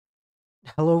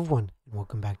Hello everyone, and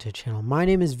welcome back to the channel. My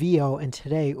name is Vio, and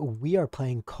today we are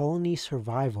playing Colony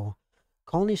Survival.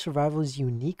 Colony Survival is a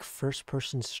unique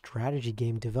first-person strategy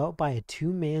game developed by a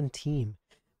two-man team.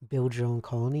 Build your own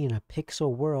colony in a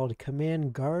pixel world,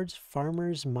 command guards,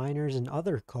 farmers, miners, and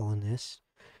other colonists.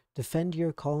 Defend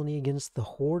your colony against the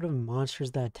horde of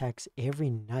monsters that attacks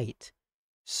every night.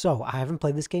 So, I haven't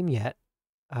played this game yet.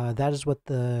 That is what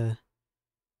the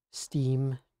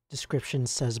Steam description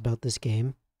says about this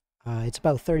game. It's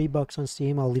about 30 bucks on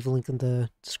Steam. I'll leave a link in the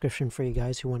description for you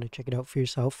guys who want to check it out for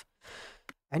yourself.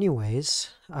 Anyways,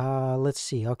 let's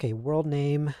see. Okay, world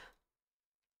name,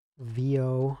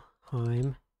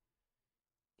 Vioheim.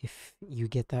 If you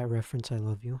get that reference, I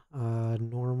love you.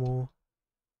 Normal.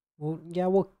 Well, yeah,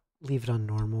 we'll leave it on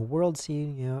normal. World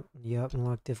seed, yep,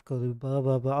 unlock difficulty, blah,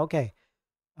 blah, blah. Okay.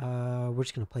 We're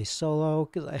just gonna play solo,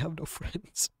 because I have no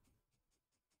friends.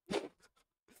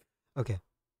 Okay.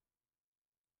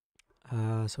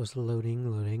 So it's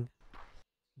loading.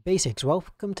 Basics.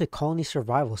 Welcome to Colony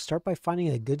Survival. Start by finding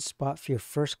a good spot for your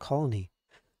first colony.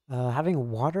 Having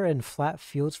water and flat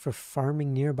fields for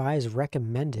farming nearby is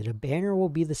recommended. A banner will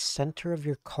be the center of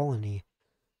your colony.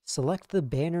 Select the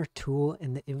banner tool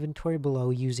in the inventory below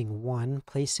using 1.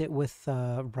 Place it with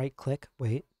right click.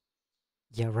 Right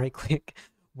click.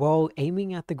 While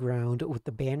aiming at the ground with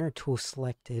the banner tool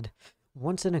selected.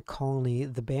 Once in a colony,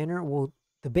 the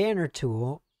banner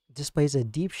tool displays a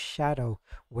deep shadow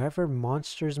wherever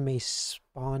monsters may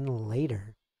spawn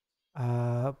later.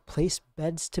 Place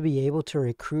beds to be able to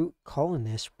recruit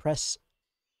colonists. Press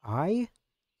I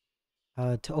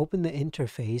to open the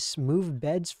interface. Move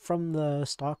beds from the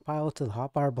stockpile to the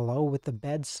hotbar below. With the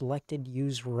bed selected,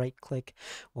 use right click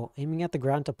while aiming at the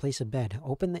ground to place a bed.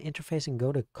 Open the interface and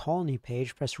go to colony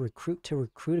page. Press recruit to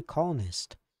recruit a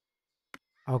colonist.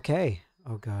 Okay.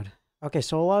 Oh god. Okay,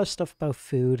 so a lot of stuff about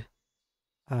food.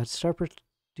 To start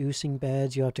producing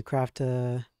beds, you have to craft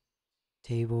a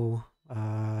table,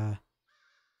 a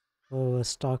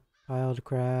stockpile to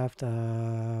craft.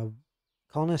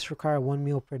 Colonists require 1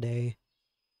 meal per day.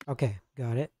 Okay,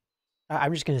 got it.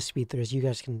 I'm just going to speed through this. You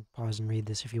guys can pause and read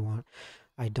this if you want.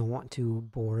 I don't want to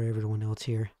bore everyone else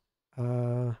here.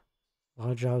 A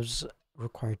lot of jobs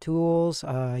require tools.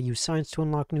 Use science to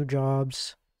unlock new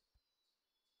jobs.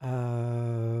 Minor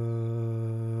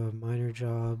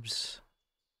jobs.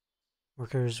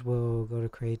 Workers will go to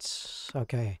crates.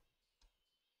 Okay.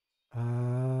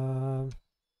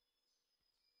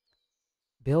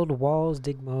 Build walls,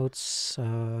 dig moats,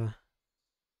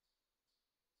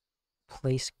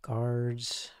 place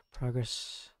guards,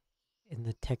 progress in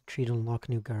the tech tree to unlock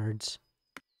new guards.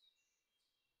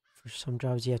 For some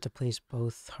jobs, you have to place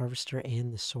both harvester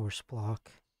and the source block.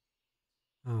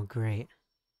 Oh, great.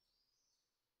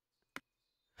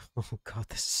 Oh god,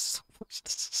 this is so much.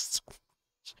 This is so much.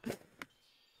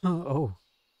 Oh.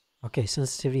 Okay,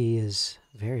 sensitivity is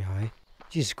very high.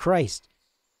 Jesus Christ.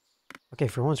 Okay,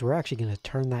 for once, we're actually going to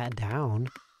turn that down.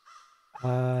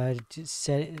 Just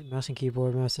set it, mouse and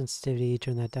keyboard, mouse sensitivity,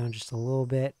 turn that down just a little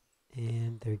bit.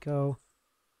 And there we go.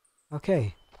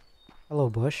 Okay.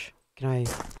 Hello, bush. Can I...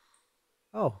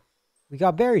 Oh, we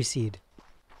got berry seed.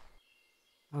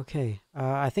 Okay,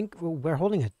 I think we're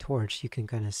holding a torch. You can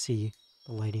kind of see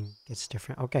the lighting gets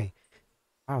different. Okay.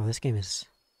 Wow, this game is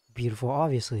beautiful.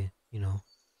 Obviously, you know,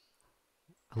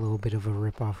 a little bit of a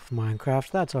rip-off of Minecraft.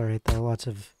 That's alright, though. Lots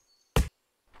of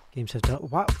games have done...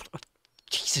 Wow!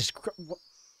 Jesus Christ! What?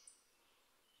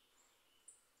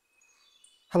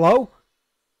 Hello?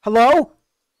 Hello?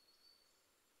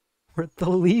 Where'd the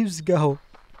leaves go?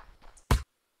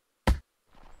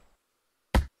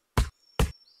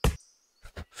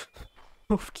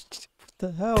 What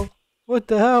the hell? What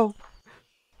the hell?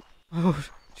 Oh,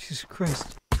 Jesus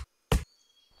Christ.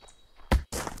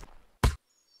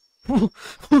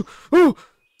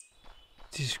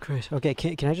 Jesus Christ. Okay,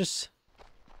 can I just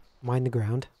mine the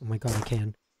ground? Oh my god, I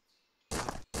can.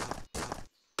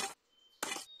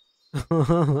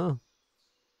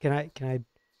 Can I?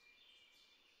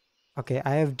 Okay,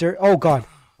 I have dirt. Oh god.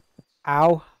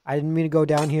 Ow. I didn't mean to go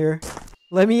down here.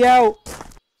 Let me out.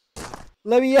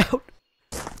 Let me out.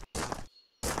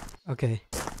 Okay.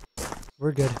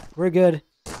 We're good. We're good.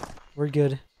 We're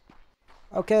good.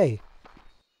 Okay.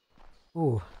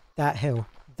 Ooh, that hill.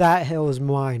 That hill is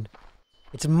mine.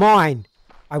 It's mine.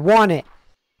 I want it.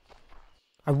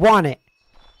 I want it.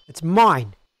 It's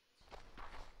mine.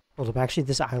 Hold up. Actually,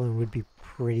 this island would be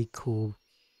pretty cool.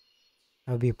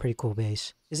 That would be a pretty cool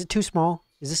base. Is it too small?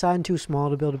 Is this island too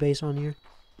small to build a base on here?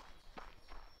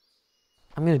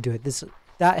 I'm gonna do it.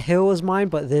 That hill is mine,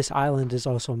 but this island is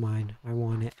also mine. I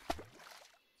want it.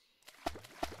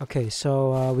 Okay,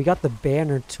 so we got the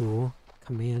banner tool.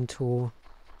 Command tool.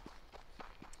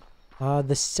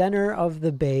 The center of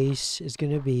the base is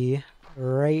gonna be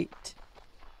right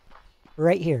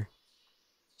here.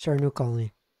 Start a new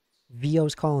colony.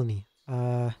 Vio's colony.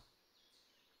 I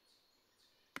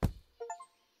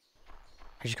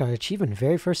just got an achievement.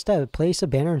 Very first step. Place a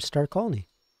banner and start a colony.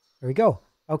 There we go.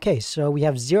 Okay, so we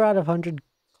have 0 out of 100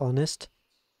 colonists.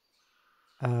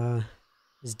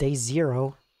 It's day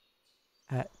 0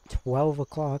 at 12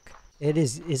 o'clock. It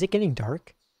is. Is it getting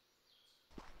dark?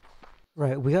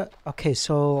 Right, we got. Okay,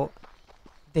 so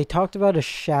they talked about a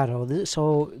shadow.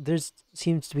 So there's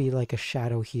seems to be like a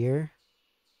shadow here.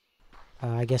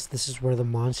 I guess this is where the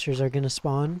monsters are gonna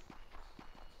spawn.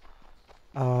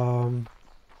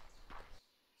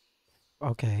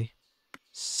 Okay.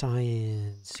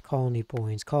 Science, colony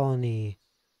points, colony.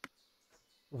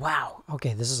 Wow.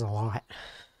 Okay, this is a lot.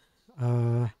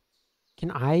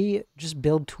 Can I just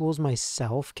build tools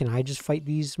myself? Can I just fight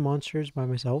these monsters by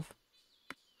myself?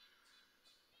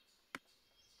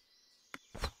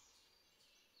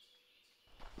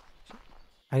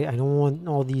 I don't want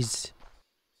all these,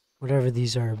 whatever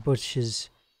these are, bushes.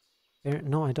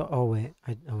 No, I don't. Oh, wait.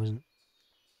 I wasn't.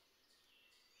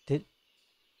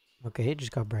 Okay, it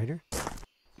just got brighter.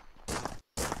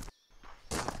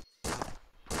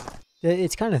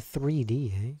 It's kind of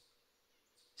 3D, eh?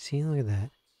 See, look at that.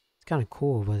 It's kind of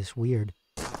cool, but it's weird.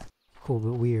 Cool,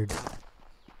 but weird.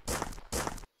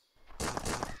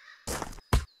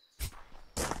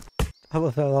 I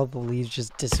love how all the leaves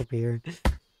just disappeared.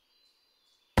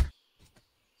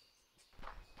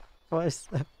 Why is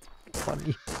that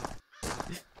funny?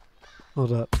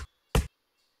 Hold up.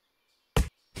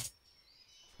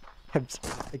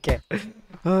 I can't.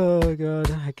 Oh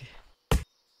god. I can't.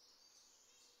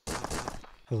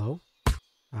 Hello?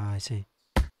 I see.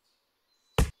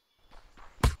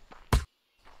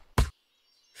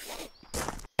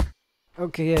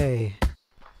 Okay.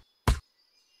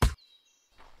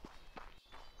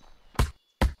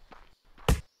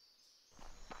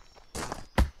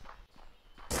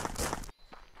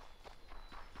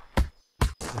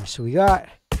 Alright, so we got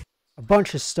a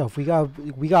bunch of stuff. We got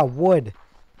wood.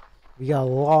 We got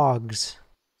logs.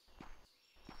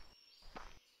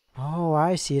 Oh,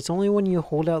 I see. It's only when you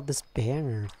hold out this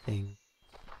banner thing.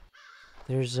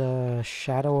 There's a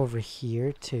shadow over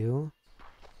here, too.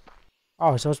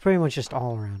 Oh, so it's pretty much just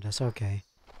all around us. Okay.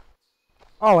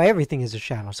 Oh, everything is a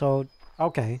shadow. So,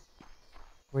 okay.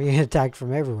 We're getting attacked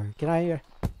from everywhere. Can I...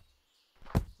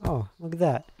 Oh, look at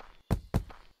that.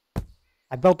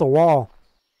 I built a wall.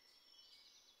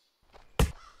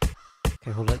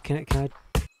 Okay, hold on. Can I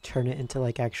turn it into,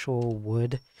 like, actual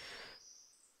wood?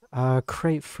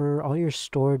 Crate for all your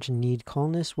storage need.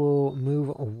 Colonists will move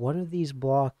one of these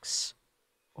blocks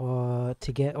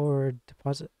to get or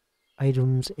deposit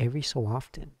items every so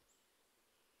often.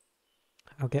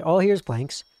 Okay, oh, here's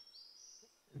planks.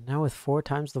 Now with 4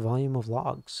 times the volume of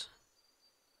logs.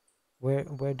 Where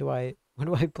do I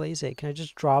place it? Can I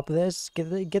just drop this?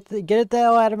 Get it the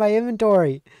hell out of my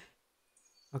inventory.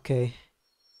 Okay.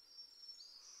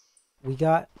 We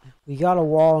got a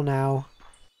wall now.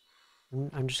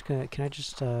 I'm just gonna, can I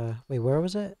just, wait, where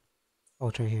was it? Oh,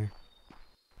 it's right here.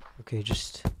 Okay,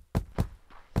 just...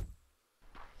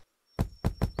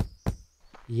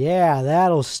 Yeah,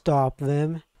 that'll stop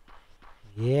them.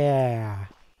 Yeah.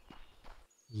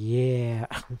 Yeah.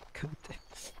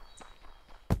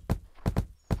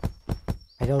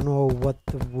 I don't know what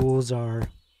the rules are.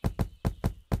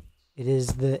 It is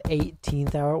the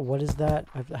 18th hour. What is that?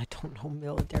 I don't know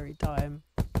military time.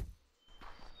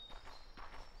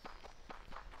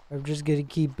 I'm just gonna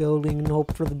keep building and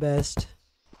hope for the best.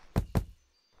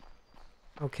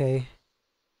 Okay.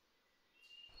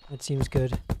 That seems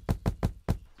good.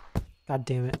 God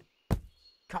damn it.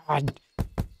 God.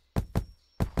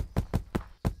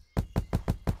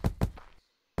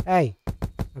 Hey.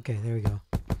 Okay, there we go.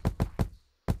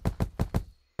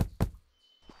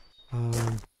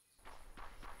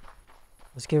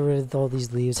 Let's get rid of all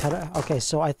these leaves. Okay,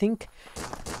 so I think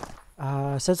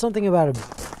said something about a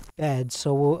bed,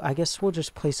 so I guess we'll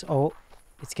just place... Oh,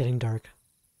 it's getting dark.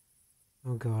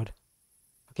 Oh god.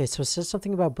 Okay, so it says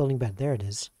something about building bed. There it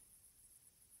is.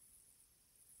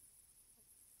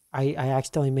 I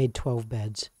accidentally made 12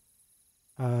 beds.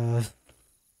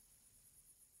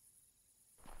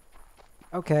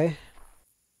 Okay.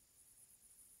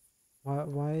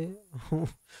 Why?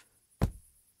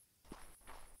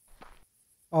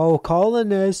 Oh,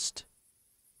 colonist.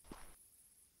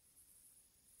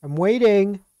 I'm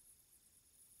waiting.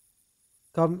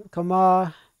 Come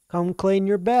clean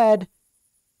your bed.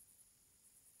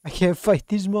 I can't fight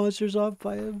these monsters off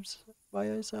by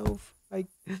myself.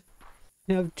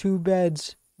 can have 2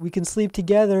 beds. We can sleep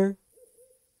together.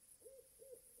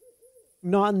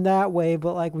 Not in that way,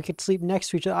 but like we could sleep next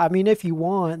to each other. I mean, if you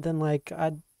want, then like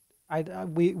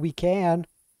we can.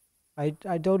 I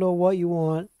don't know what you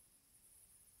want.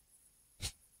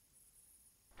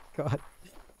 God.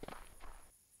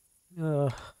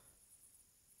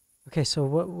 Okay, so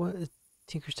what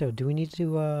Tinkerstone, do we need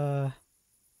to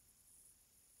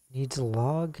needs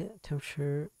log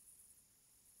temperature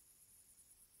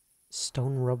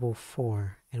stone rubble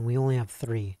 4 and we only have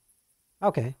 3.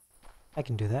 Okay. I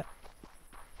can do that.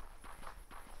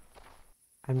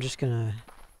 I'm just gonna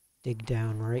dig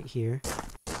down right here.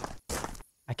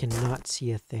 I cannot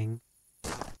see a thing.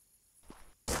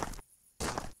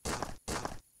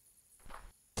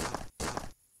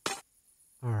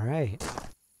 Alright.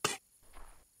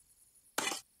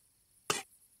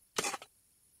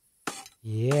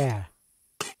 Yeah.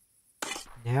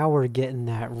 Now we're getting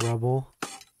that rubble.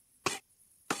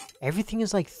 Everything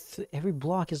is like, every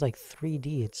block is like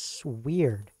 3D. It's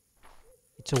weird.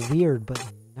 It's a weird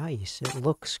but nice. It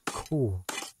looks cool.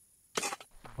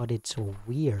 But it's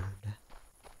weird.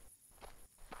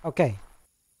 Okay.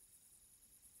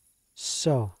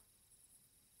 So.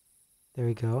 There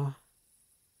we go.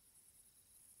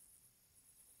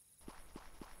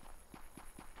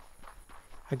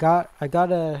 I got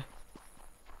a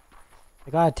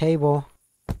table.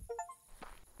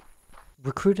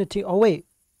 Recruit a team. Oh wait,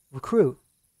 recruit.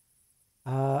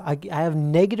 I have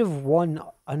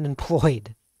 -1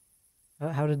 unemployed.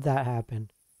 How did that happen?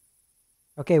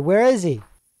 Okay, where is he?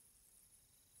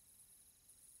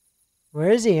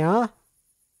 Where is he, huh?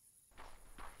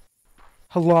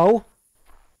 Hello?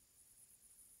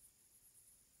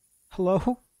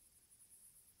 Hello?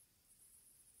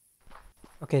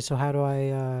 Okay, so how do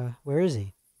I, where is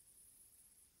he?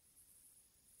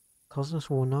 Colonists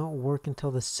will not work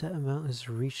until the set amount is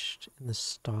reached in the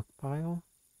stockpile.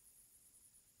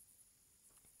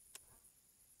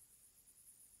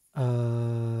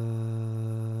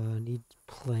 Need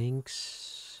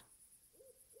planks.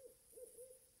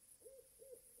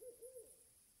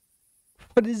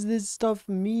 What does this stuff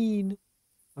mean?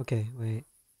 Okay, wait.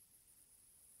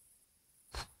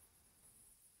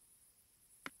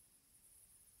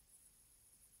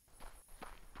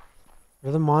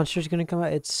 Are the monsters gonna come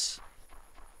out? It's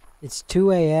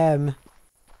 2 a.m.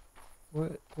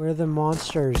 Where are the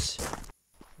monsters?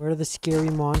 Where are the scary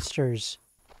monsters?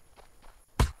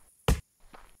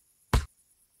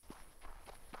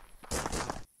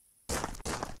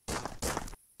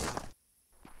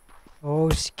 Oh,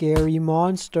 scary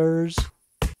monsters.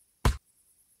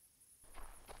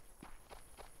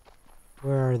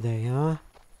 Where are they, huh?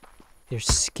 They're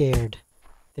scared.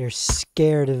 They're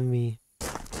scared of me.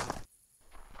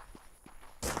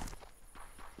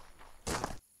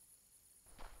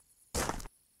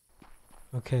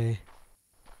 Okay.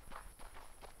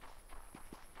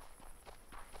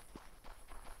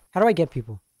 How do I get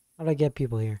people? How do I get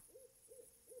people here?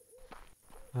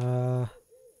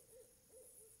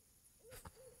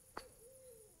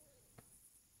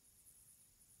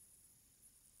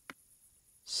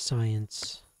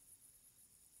 Science.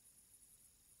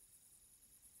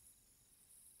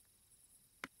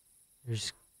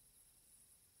 There's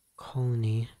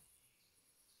colony.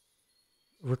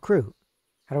 Recruit.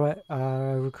 How do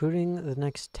I, recruiting the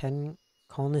next 10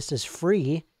 colonists is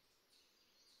free.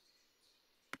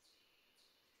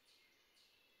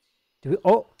 Do we,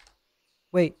 oh,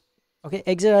 wait. Okay,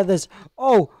 exit out of this.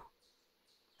 Oh,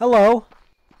 hello.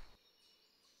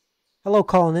 Hello,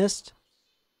 colonist.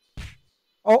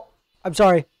 Oh, I'm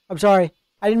sorry. I'm sorry.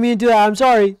 I didn't mean to do that. I'm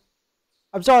sorry.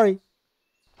 I'm sorry.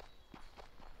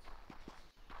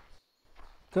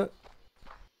 Go.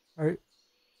 Alright.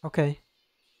 Okay.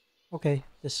 Okay.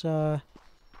 This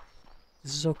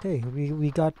is okay. We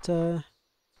got a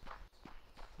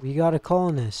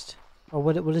colonist. Oh,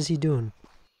 what is he doing?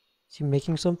 Is he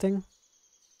making something?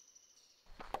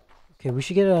 Okay, we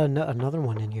should get another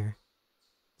one in here.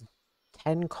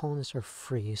 10 colonists are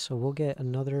free, so we'll get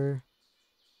another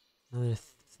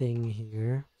thing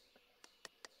here.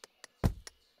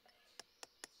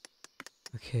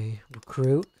 Okay,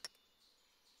 recruit.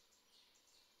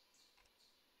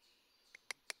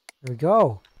 There we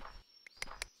go.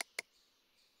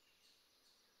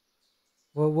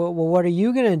 Well, what are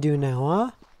you gonna do now,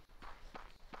 huh?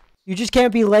 You just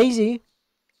can't be lazy.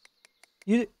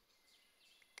 You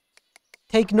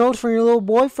take notes from your little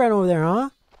boyfriend over there, huh?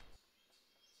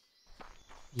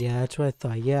 Yeah, that's what I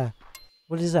thought. Yeah.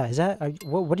 What is that? Is that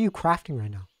what are you crafting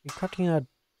right now? You're crafting a.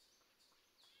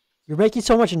 You're making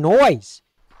so much noise.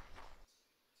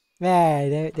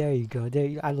 Yeah, there you go.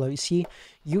 There, I love you. See,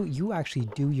 you actually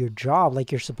do your job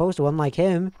like you're supposed to, unlike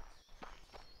him.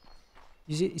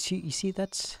 You see,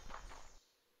 that's.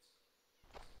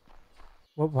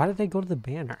 Well, why did they go to the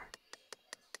banner?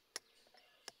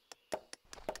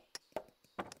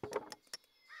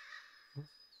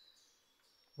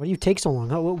 Why do you take so long?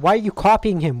 Huh? Why are you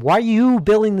copying him? Why are you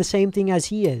building the same thing as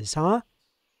he is, huh? Are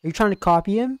you trying to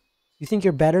copy him? You think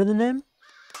you're better than him?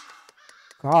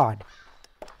 God.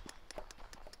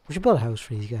 We should build a house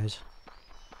for these guys.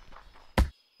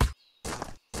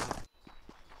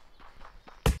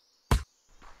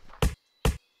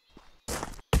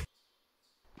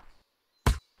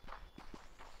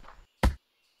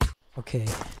 Okay.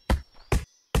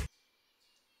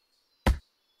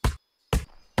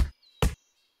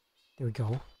 There we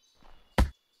go.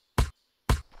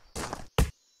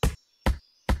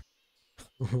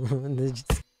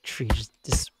 The tree just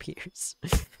disappears.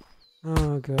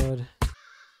 Oh, God.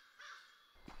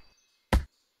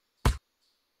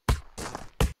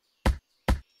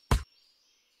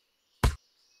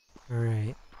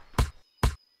 Alright.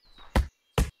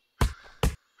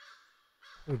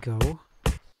 There we go.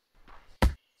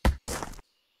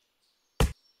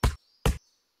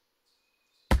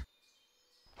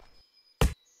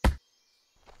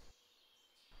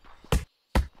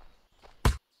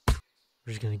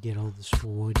 We're just gonna get all this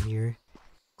wood here.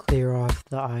 Clear off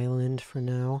the island for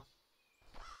now.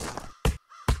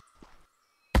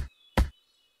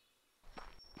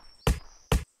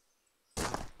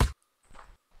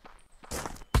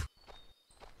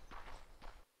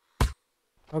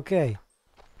 Okay.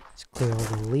 Let's clear all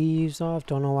the leaves off.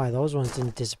 Don't know why those ones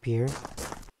didn't disappear.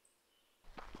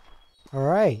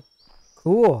 Alright.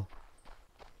 Cool.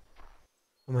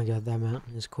 Oh my god, that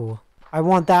mountain is cool. I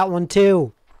want that one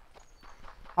too.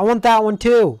 I want that one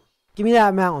too. Give me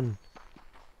that mountain.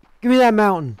 Give me that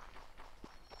mountain.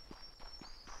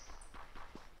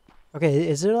 Okay,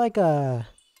 is there like a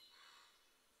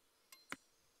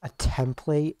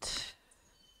template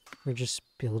for just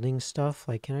building stuff?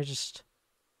 Like, can you just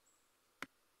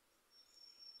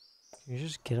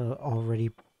get a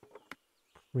already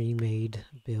pre-made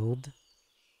build?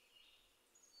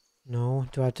 No?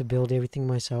 Do I have to build everything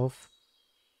myself?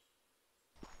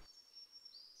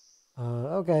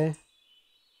 Okay.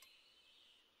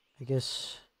 I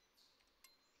guess...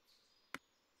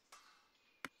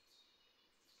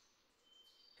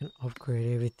 I can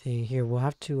upgrade everything. Here, we'll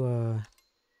have to,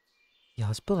 yeah,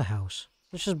 let's build a house.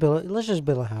 Let's just build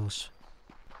a house.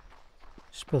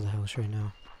 Just build a house right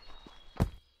now.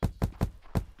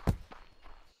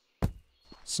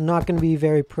 It's not gonna be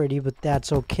very pretty, but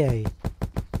that's okay.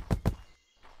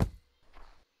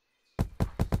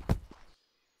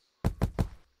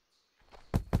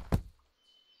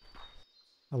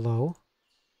 Hello?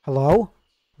 Hello?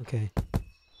 Okay.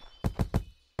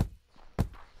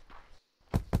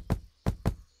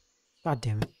 God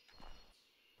damn it.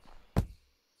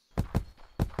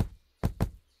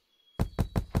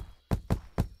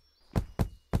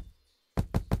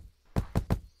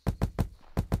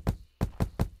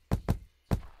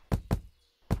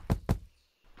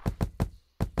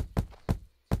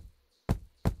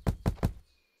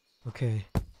 Okay.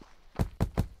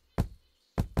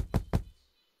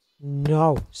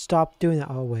 No! Stop doing that.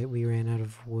 Oh, wait. We ran out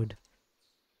of wood.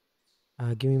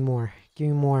 Give me more. Give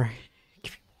me more.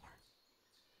 Give me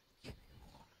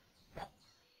more.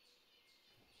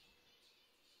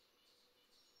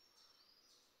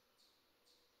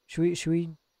 Should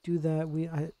we do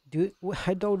that?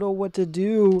 I don't know what to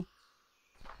do.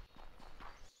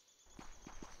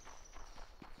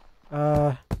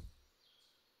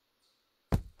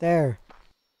 There.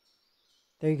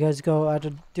 There you guys go. I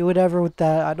don't do whatever with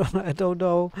that. I don't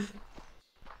know.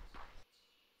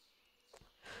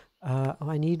 Oh,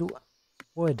 I need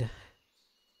wood.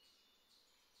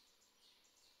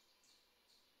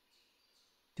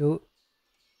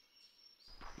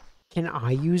 Can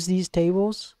I use these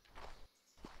tables?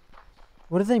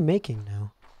 What are they making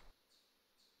now?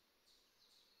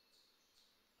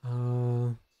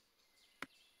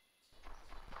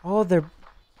 Oh, they're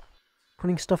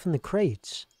putting stuff in the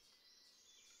crates.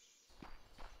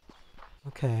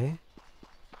 Okay.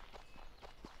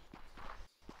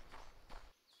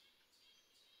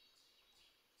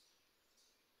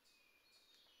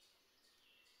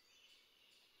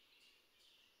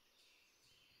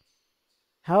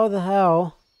 How the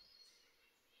hell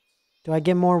do I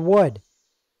get more wood?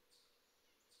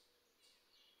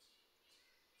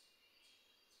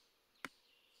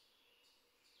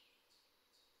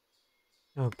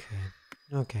 Okay.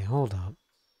 Okay, hold up.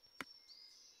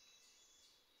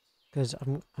 Because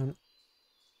I'm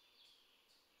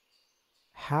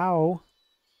How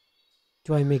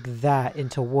do I make that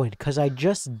into wood? Because I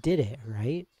just did it,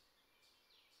 right?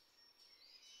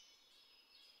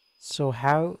 So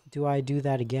how do I do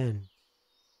that again?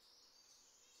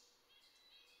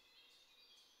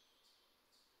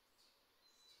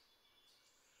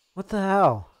 What the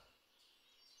hell?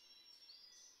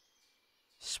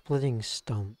 Splitting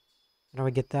stump. How do I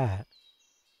get that?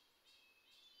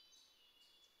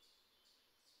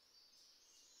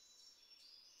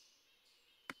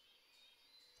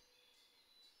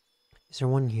 Is there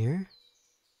one here?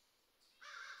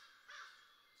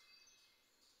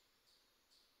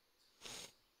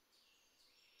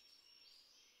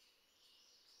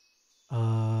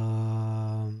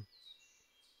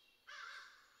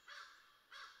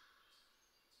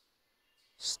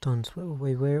 Stunts.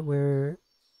 Wait, where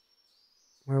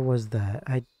was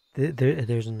that?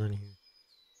 There's none here.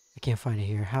 I can't find it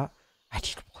here. How? I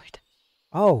need wood.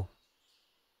 Oh,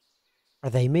 are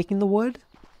they making the wood?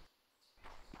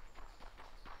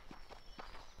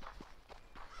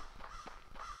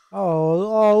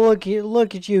 Oh,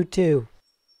 look at you two.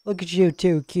 Look at you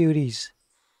two, cuties.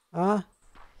 Huh?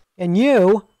 And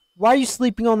you? Why are you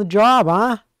sleeping on the job,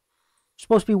 huh? You're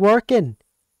supposed to be working.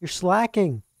 You're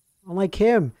slacking. Unlike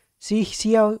him. See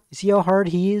how hard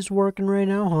he is working right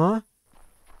now, huh?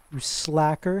 You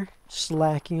slacker.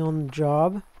 Slacking on the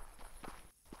job.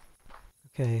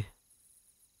 Okay.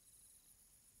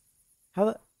 How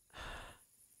the...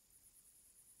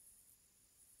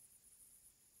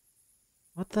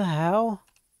 What the hell?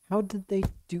 How did they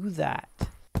do that?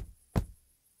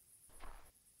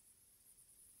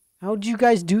 How did you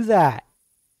guys do that?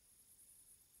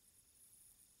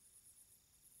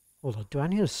 Hold on, do I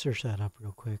need to search that up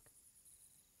real quick?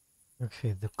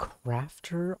 Okay, the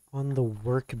crafter on the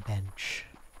workbench.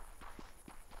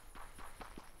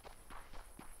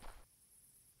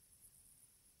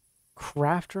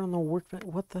 Crafter on the workbench?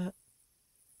 What the...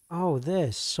 Oh,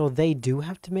 this. So they do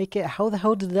have to make it? How the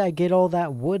hell did I get all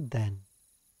that wood then?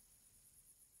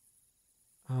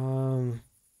 Hmm.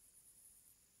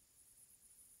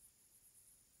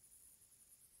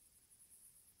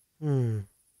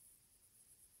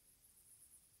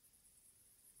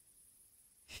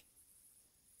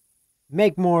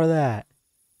 Make more of that.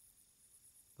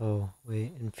 Oh,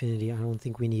 wait, infinity. I don't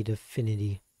think we need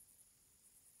affinity.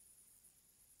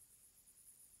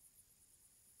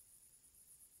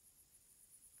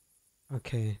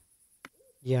 Okay.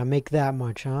 Yeah, make that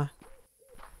much, huh?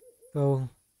 Go.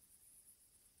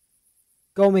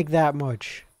 Go make that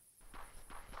much.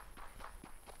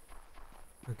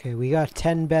 Okay, we got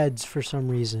 10 beds for some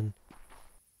reason.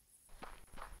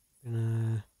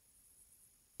 Gonna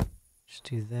just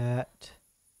do that.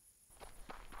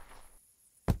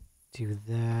 Do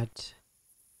that.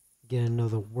 Get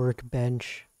another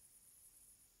workbench.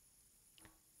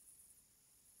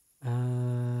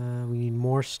 We need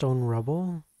more stone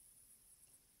rubble.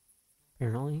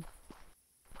 Apparently.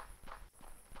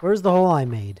 Where's the hole I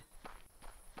made?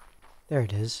 There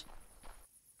it is.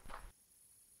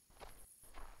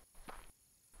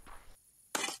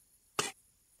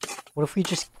 What if we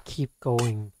just keep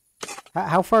going?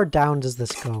 How far down does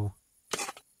this go?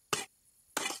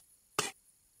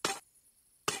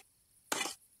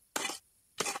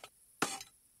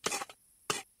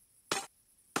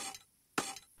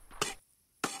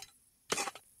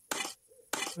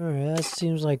 Alright, that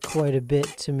seems like quite a bit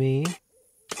to me.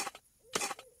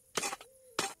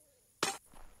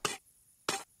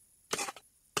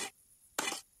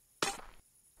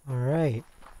 Alright.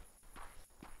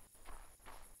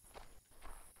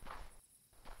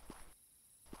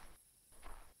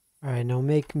 Alright, now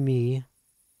make me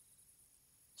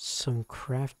some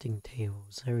crafting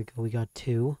tables. There we go, we got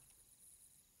 2.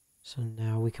 So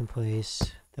now we can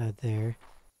place that there,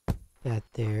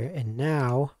 and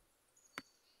now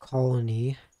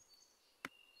colony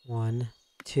 1,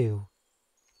 2.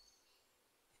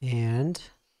 And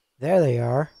there they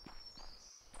are.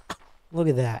 Look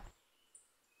at that.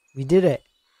 We did it.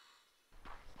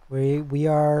 We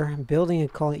are building a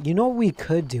colony. You know what we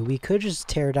could do? We could just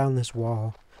tear down this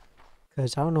wall.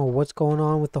 Because I don't know what's going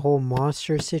on with the whole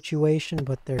monster situation,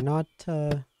 but they're not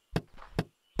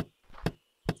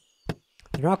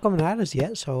coming at us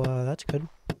yet, so that's good.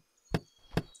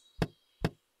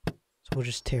 So we'll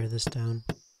just tear this down.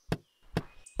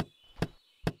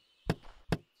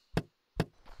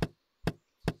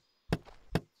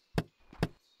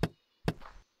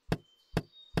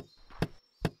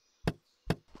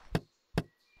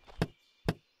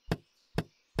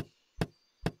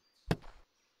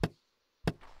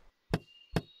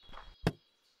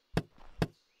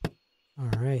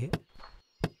 Alright.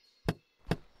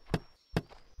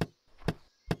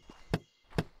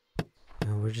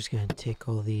 just gonna take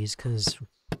all these because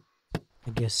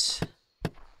I guess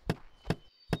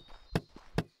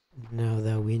now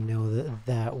that we know that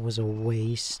that was a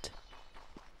waste.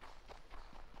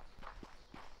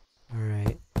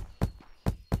 Alright.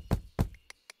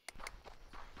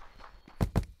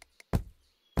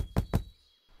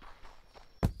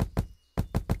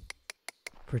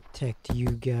 Protect you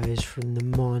guys from the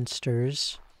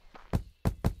monsters.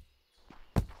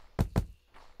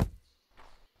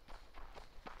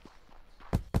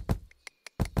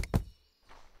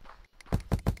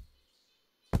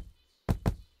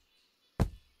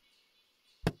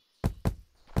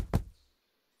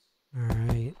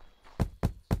 Alright.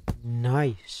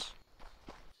 Nice.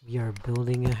 We are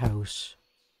building a house.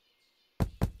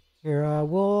 Here,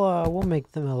 we'll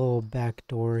make them a little back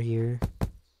door here.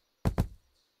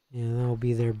 Yeah, that'll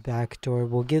be their back door.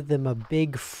 We'll give them a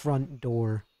big front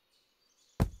door.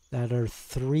 That are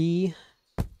 3...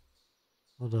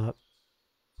 Hold up.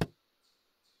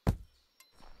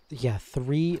 Yeah,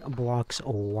 3 blocks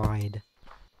wide.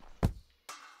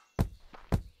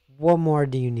 What more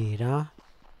do you need, huh?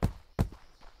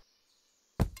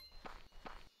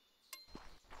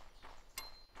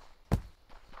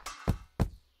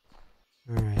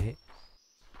 Alright.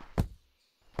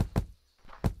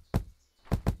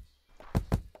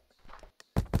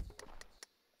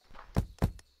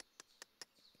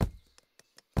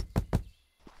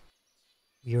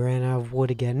 We ran out of wood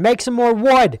again. Make some more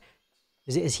wood!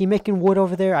 Is he making wood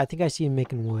over there? I think I see him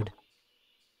making wood.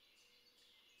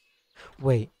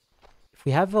 Wait. If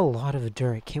we have a lot of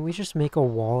dirt, can't we just make a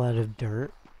wall out of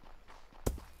dirt?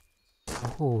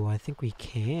 Oh, I think we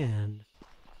can.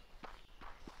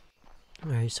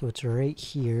 Alright, so it's right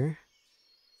here.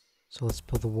 So let's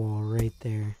put the wall right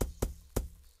there.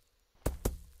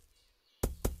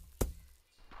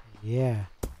 Yeah.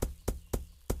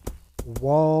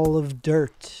 Wall of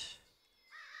dirt.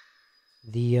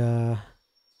 The,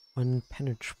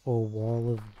 unpenetrable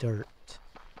wall of dirt.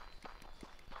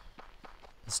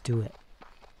 Let's do it.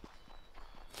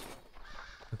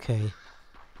 Okay.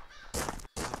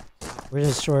 We're gonna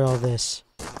destroy all this.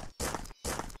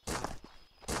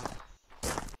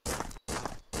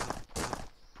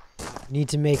 Need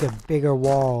to make a bigger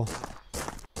wall.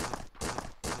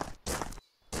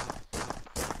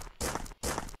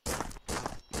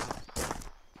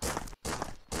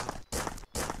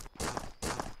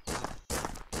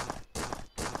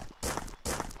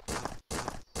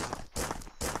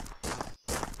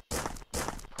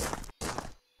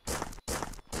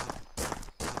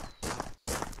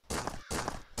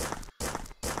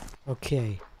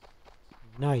 Okay.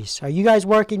 Nice. Are you guys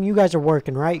working? You guys are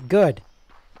working, right? Good.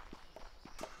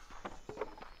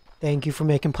 Thank you for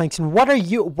making planks. And what are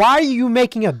you? Why are you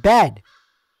making a bed?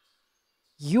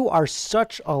 You are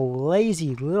such a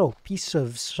lazy little piece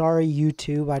of... Sorry,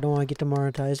 YouTube. I don't want to get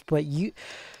demonetized, but you...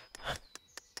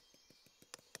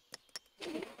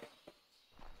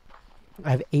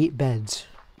 I have 8 beds.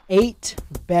 8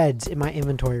 beds in my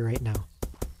inventory right now.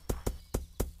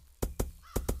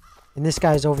 And this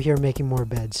guy's over here making more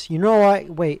beds. You know what?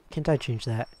 Wait, can't I change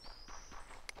that?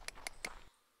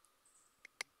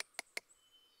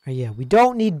 Oh yeah, we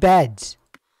don't need beds.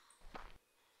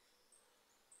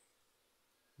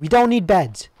 We don't need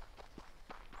beds.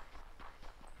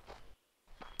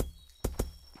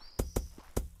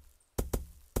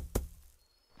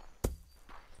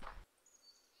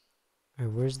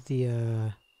 Alright, where's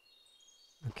the,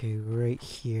 okay, right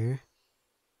here.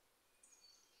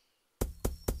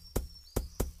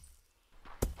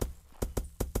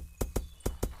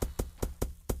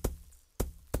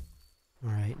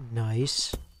 Alright,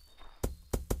 nice.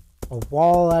 A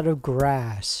wall out of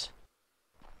grass.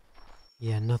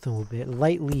 Yeah, nothing will be...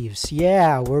 Light leaves.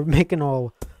 Yeah, we're making a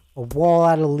wall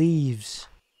out of leaves.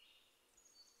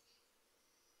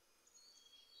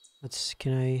 Let's...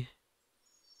 Can I...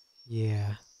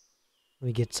 Yeah. Let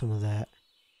me get some of that.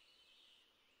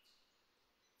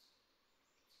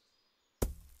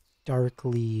 Dark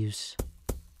leaves.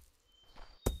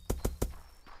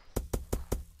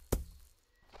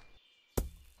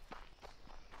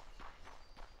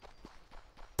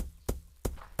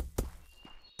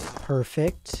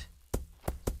 Perfect.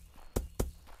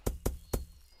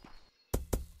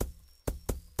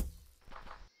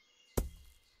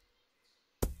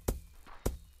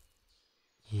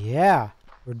 Yeah,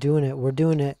 we're doing it. We're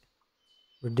doing it.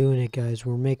 We're doing it, guys.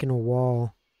 We're making a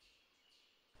wall.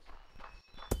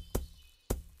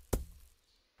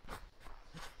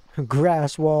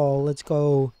 Grass wall. Let's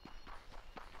go.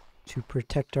 To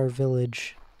protect our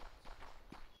village.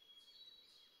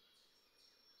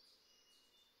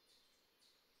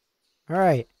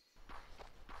 Alright.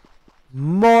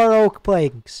 More oak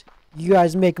planks. You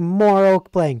guys make more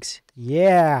oak planks.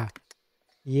 Yeah.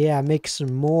 Yeah, make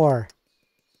some more.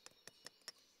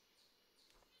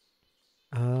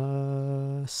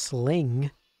 Sling.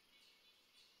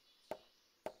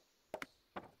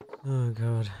 Oh,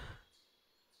 God.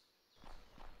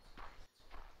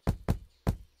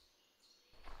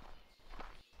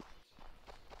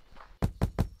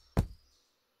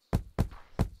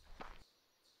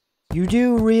 You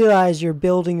do realize you're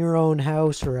building your own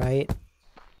house, right?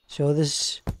 So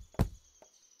this...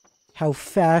 How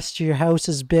fast your house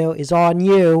is built is on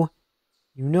you.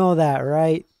 You know that,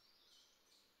 right?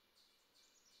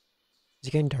 Is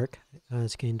it getting dark?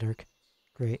 It's getting dark.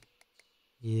 Great.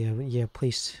 Yeah, yeah,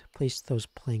 place those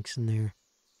planks in there.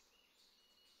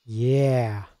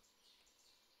 Yeah.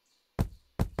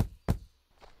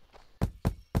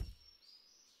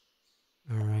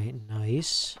 Alright,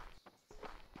 nice.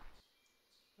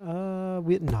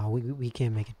 We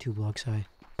can't make it 2 blocks high.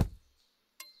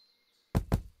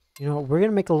 You know, we're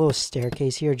gonna make a little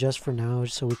staircase here just for now,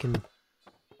 so we can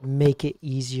make it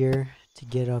easier to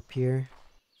get up here.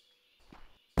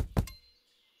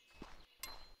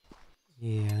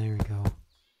 Yeah, there we go.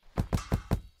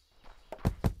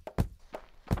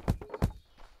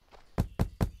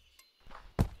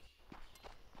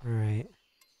 Alright.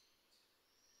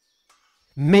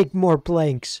 Make more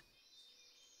planks.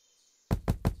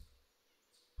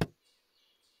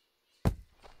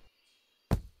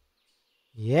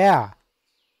 Yeah.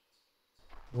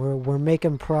 We're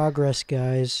making progress,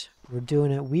 guys. We're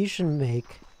doing it. We should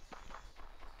make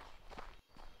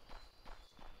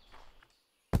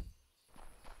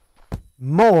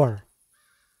more.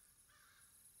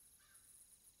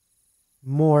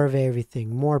 More of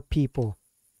everything. More people.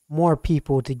 More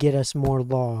people to get us more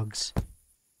logs.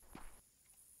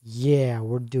 Yeah,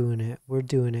 we're doing it. We're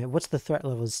doing it. What's the threat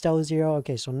level? It's still 0?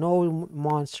 Okay, so no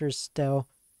monsters still.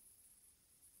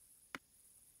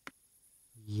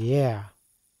 Yeah.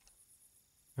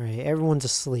 Alright, everyone's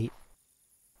asleep.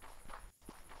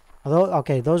 Although,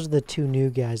 okay, those are the 2 new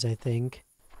guys, I think.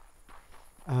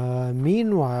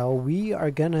 Meanwhile, we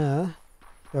are gonna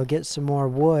go get some more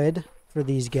wood for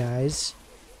these guys.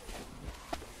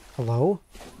 Hello?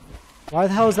 Why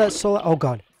the hell is that so... Oh,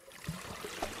 God.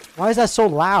 Why is that so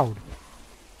loud?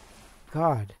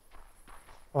 God.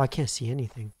 Oh, I can't see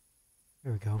anything.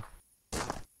 There we go.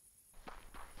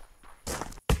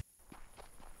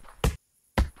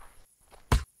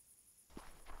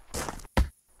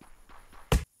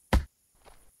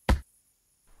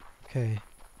 Okay.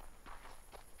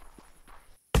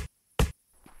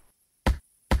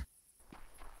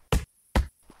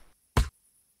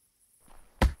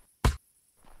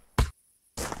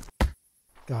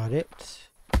 Got it.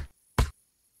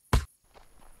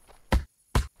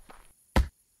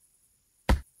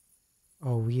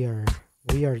 Oh, we are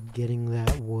getting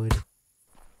that wood.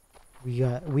 We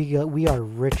are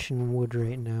rich in wood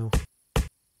right now.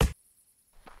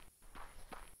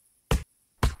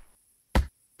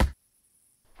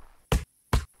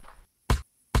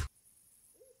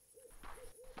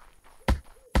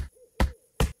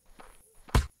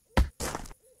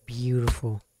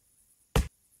 Beautiful.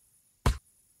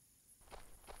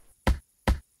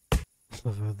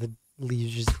 The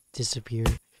leaves just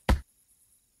disappeared.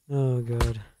 Oh,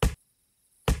 God.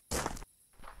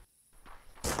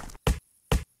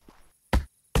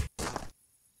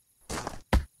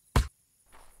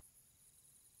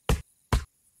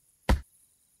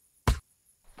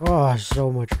 Oh,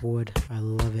 so much wood. I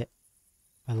love it.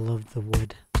 I love the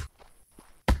wood.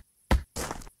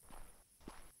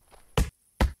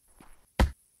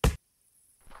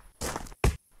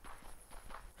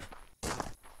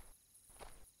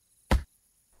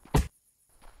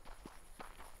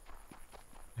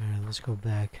 Alright, let's go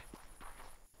back.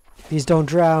 Please don't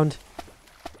drown.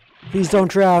 Please don't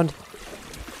drown.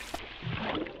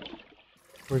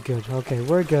 We're good. Okay,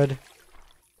 we're good.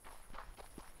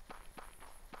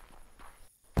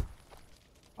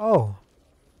 Oh.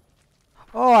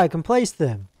 Oh, I can place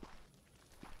them.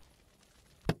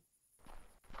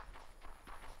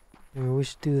 Maybe we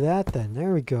should do that then.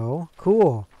 There we go.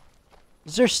 Cool.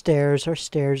 Is there stairs? Are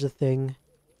stairs a thing?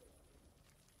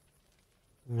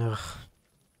 Ugh.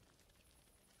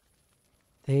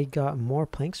 They got more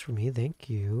planks for me. Thank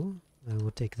you. I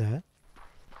will take that.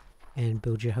 And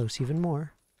build your house even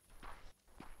more.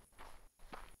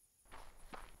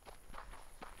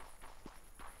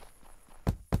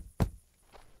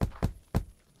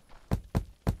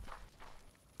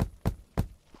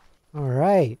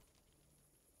 Alright.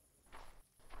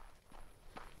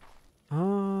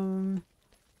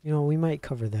 You know, we might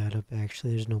cover that up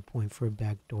actually. There's no point for a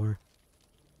back door.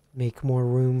 Make more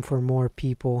room for more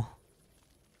people.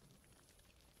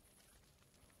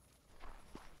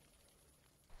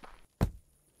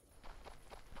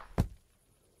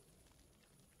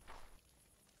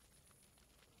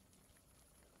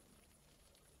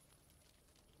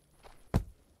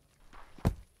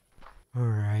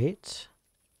 Alright.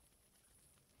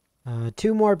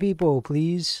 2 more people,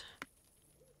 please.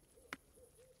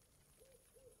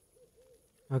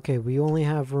 Okay, we only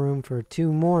have room for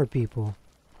 2 more people.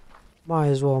 Might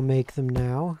as well make them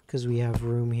now, because we have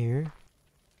room here.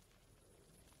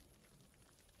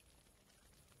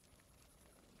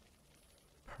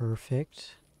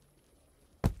 Perfect.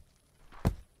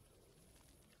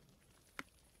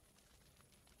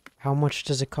 How much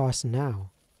does it cost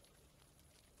now?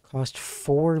 Cost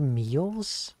 4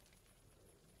 meals?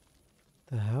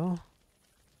 The hell?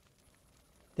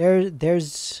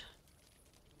 There's...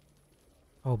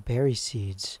 Oh, berry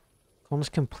seeds.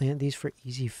 Colonists can plant these for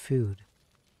easy food.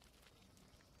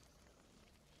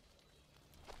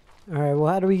 Alright,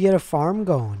 well, how do we get a farm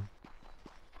going?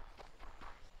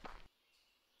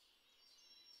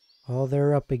 Oh,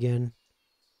 they're up again.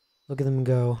 Look at them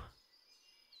go.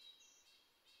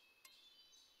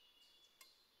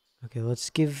 Okay, let's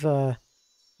give them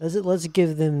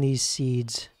these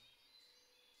seeds.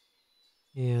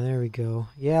 Yeah, there we go.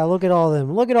 Yeah, look at all of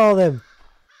them. Look at all of them.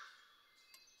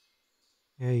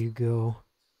 There you go.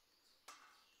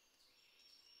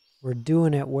 We're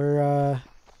doing it. We're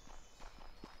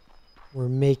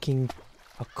making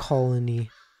a colony.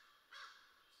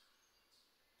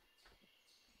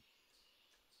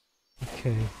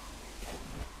 Okay.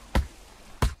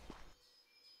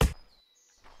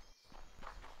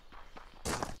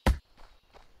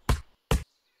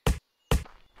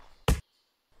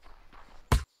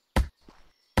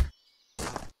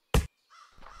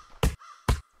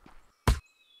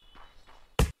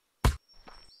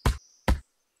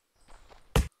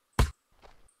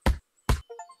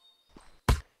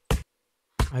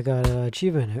 I got an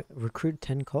achievement. Recruit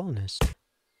 10 colonists.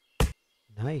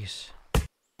 Nice.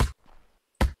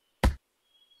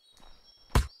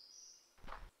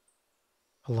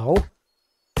 Hello?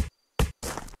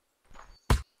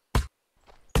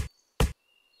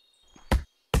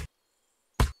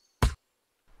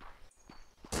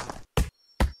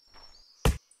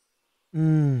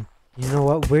 You know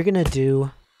what? We're gonna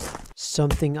do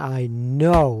something I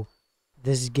know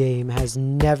this game has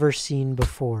never seen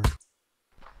before.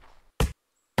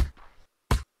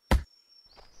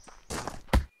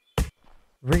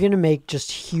 We're gonna make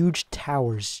just huge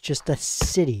towers, just a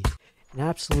city, an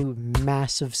absolute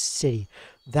massive city.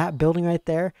 That building right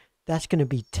there, that's gonna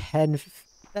be 10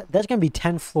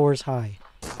 floors high.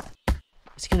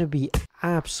 It's gonna be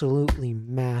absolutely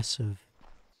massive.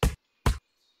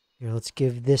 Here, let's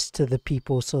give this to the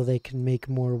people so they can make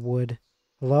more wood.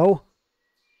 Hello?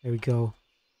 There we go.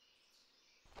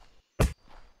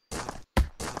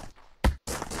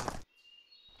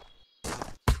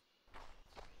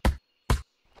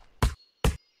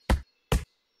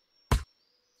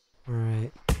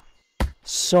 Alright.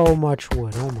 So much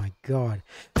wood. Oh my god.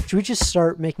 Should we just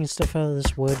start making stuff out of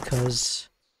this wood? Because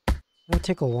it would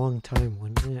take a long time,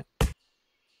 wouldn't it?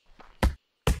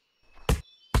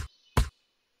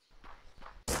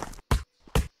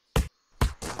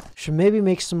 Should maybe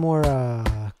make some more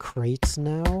crates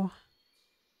now.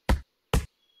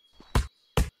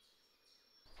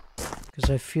 Because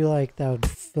I feel like that would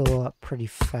fill up pretty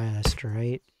fast,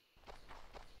 right?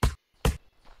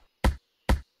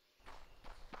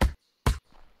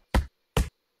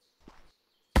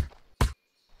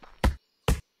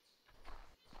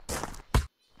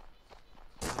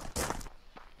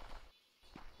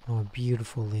 Oh, a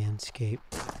beautiful landscape.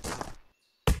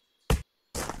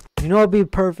 You know what'd be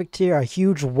perfect here? A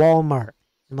huge Walmart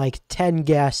and like 10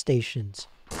 gas stations.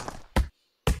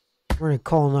 We're gonna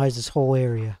colonize this whole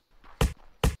area.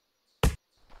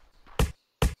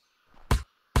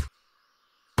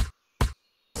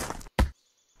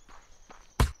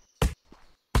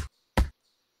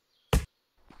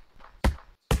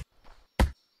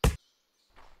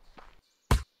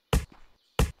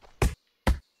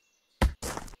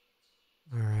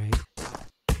 Alright.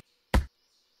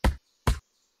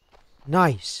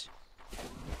 Nice.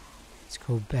 Let's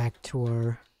go back to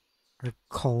our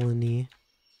colony.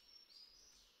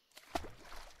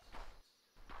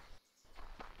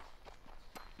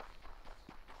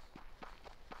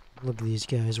 Look at these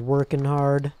guys working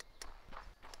hard.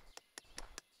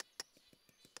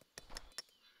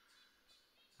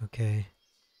 Okay.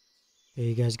 There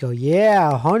you guys go.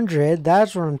 Yeah, 100.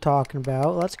 That's what I'm talking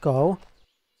about. Let's go.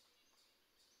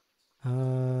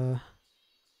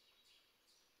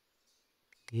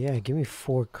 Yeah, give me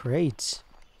 4 crates.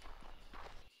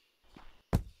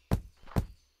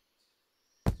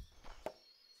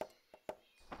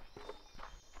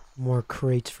 More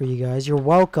crates for you guys. You're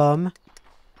welcome.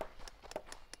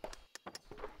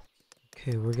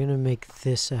 Okay, we're gonna make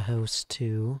this a house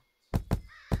too.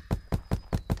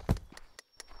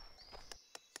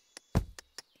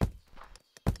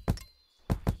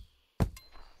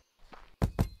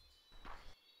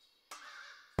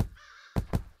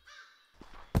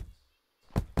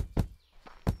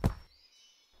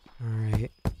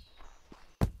 Alright.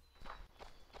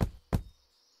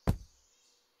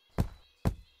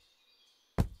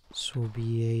 This will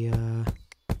be a,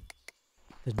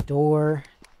 the door.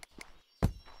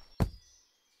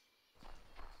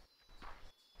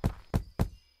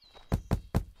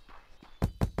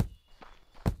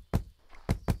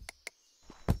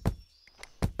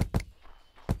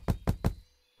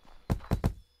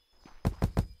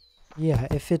 Yeah,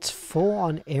 if it's full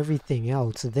on everything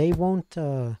else, they won't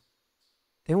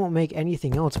make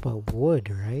anything else but wood,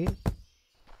 right?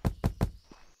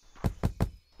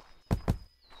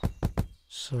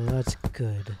 So that's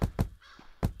good.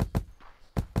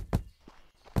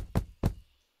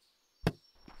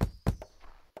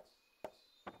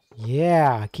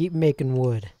 Yeah, keep making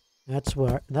wood. That's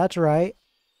right. That's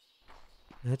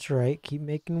right. Keep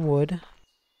making wood.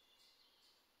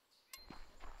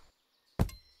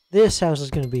 This house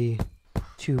is gonna be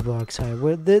 $2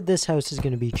 high. This house is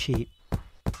gonna be cheap.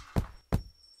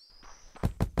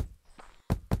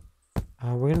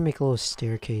 We're gonna make a little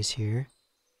staircase here.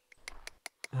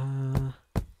 There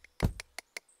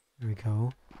we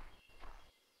go.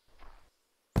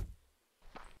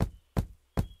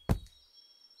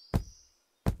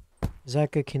 Is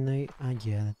that good? Can I?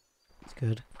 Yeah, that's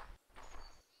good.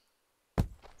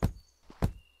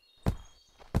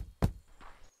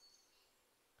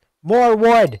 More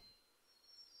wood!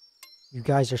 You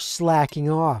guys are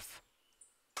slacking off.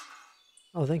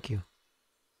 Oh, thank you.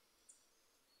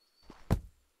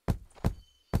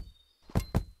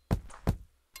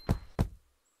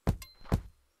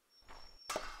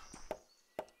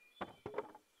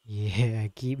 Yeah,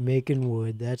 keep making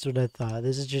wood. That's what I thought.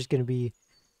 This is just gonna be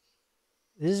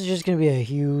a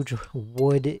huge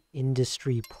wood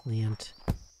industry plant.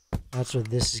 That's what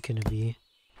this is gonna be.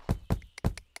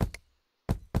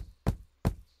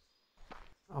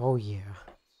 Oh yeah.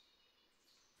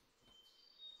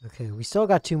 Okay, we still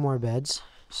got 2 more beds,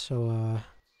 so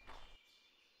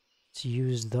let's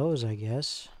use those, I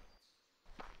guess.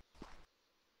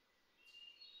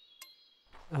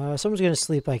 Someone's gonna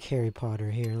sleep like Harry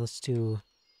Potter here. Let's do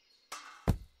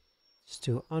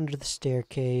under the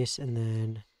staircase, and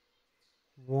then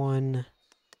 1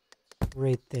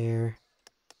 right there.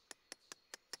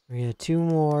 We're gonna have 2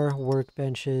 more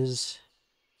workbenches.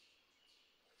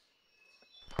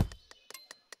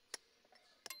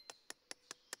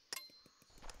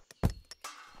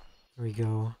 There we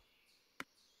go.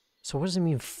 So what does it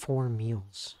mean 4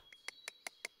 meals?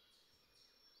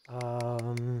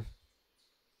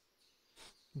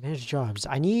 Manage jobs.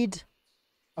 I need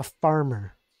a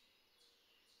farmer.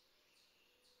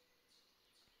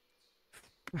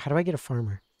 How do I get a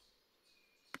farmer?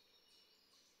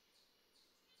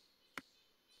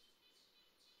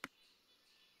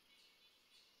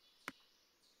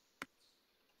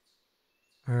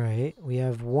 Alright, we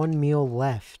have 1 meal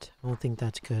left. I don't think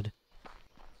that's good.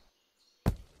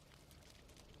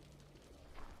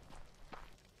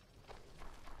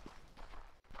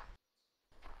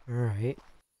 Alright.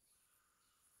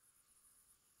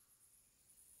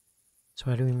 So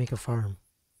how do we make a farm?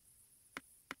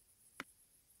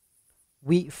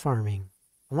 Wheat farming.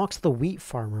 Unlocks the wheat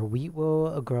farmer. Wheat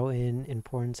will grow in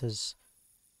importance as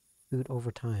food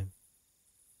over time.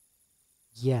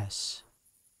 Yes.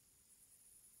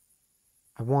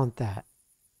 I want that.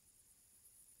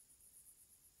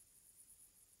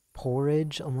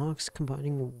 Porridge unlocks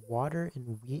combining water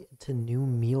and wheat into new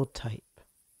meal type.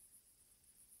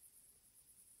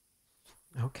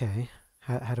 Okay.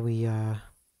 How do we,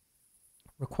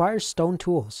 requires stone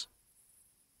tools.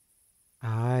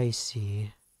 I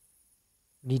see.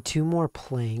 Need 2 more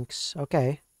planks.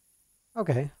 Okay.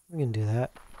 Okay, we can do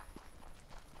that.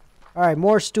 Alright,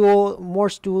 more stool.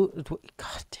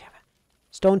 God damn it.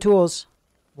 Stone tools.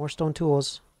 More stone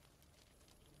tools.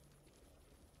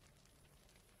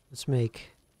 Let's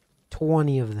make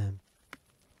 20 of them.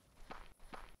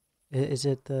 Is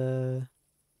it the...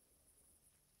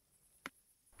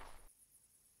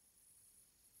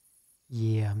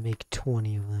 Yeah, make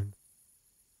 20 of them.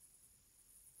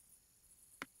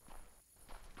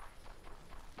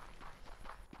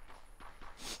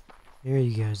 There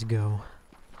you guys go.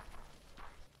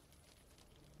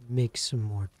 make some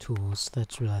more tools.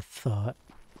 That's what I thought.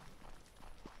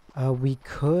 We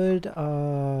could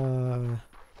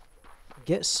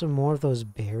get some more of those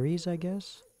berries, I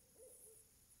guess.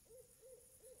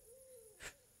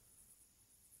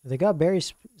 They got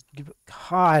berries.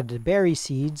 God, berry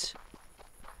seeds.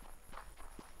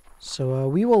 So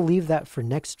we will leave that for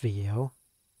next video.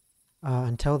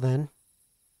 Until then,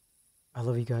 I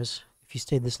love you guys. If you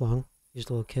stayed this long, here's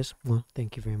a little kiss. Well,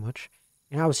 thank you very much.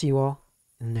 And I will see you all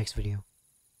in the next video.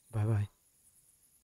 Bye-bye.